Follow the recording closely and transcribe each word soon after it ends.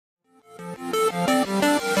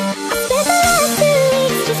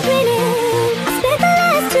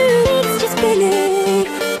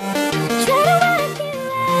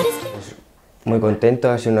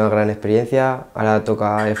contento, ha sido una gran experiencia. Ahora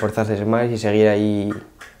toca esforzarse más y seguir ahí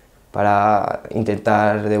para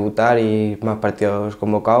intentar debutar y más partidos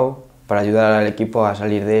convocados para ayudar al equipo a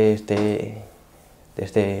salir de este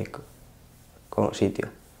sitio.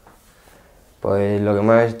 Pues lo que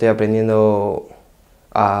más estoy aprendiendo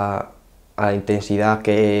a la intensidad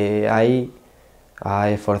que hay, a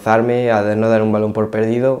esforzarme, a no dar un balón por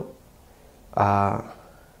perdido, a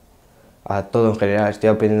todo en general. Estoy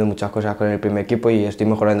aprendiendo muchas cosas con el primer equipo y estoy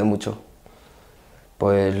mejorando mucho.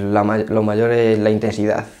 Pues lo mayor es la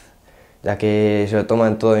intensidad, ya que se lo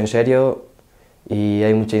toman todo en serio y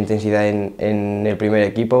hay mucha intensidad en el primer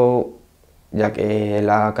equipo, ya que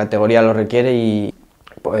la categoría lo requiere y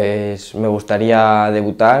pues me gustaría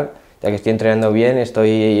debutar, ya que estoy entrenando bien,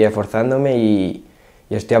 estoy esforzándome y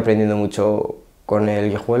estoy aprendiendo mucho con el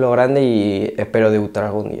Guijuelo grande y espero debutar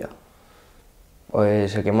algún día.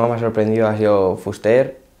 Pues el que más me ha sorprendido ha sido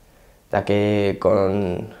Fuster, ya que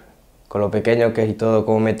con lo pequeño que es y todo,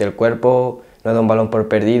 cómo mete el cuerpo, no da un balón por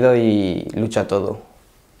perdido y lucha todo.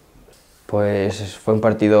 Pues fue un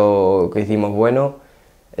partido que hicimos bueno,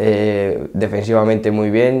 defensivamente muy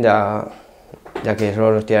bien, ya que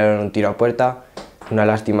solo nos tiraron un tiro a puerta. Una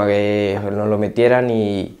lástima que no lo metieran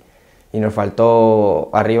y nos faltó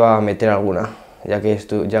arriba meter alguna, ya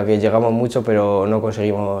que llegamos mucho pero no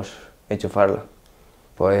conseguimos enchufarla.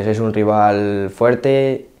 Pues es un rival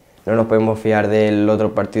fuerte, no nos podemos fiar del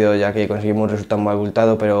otro partido ya que conseguimos un resultado muy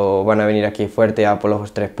abultado, pero van a venir aquí fuerte a por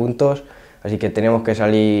los 3 puntos, así que tenemos que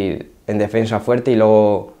salir en defensa fuerte y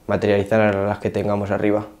luego materializar a las que tengamos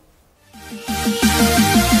arriba.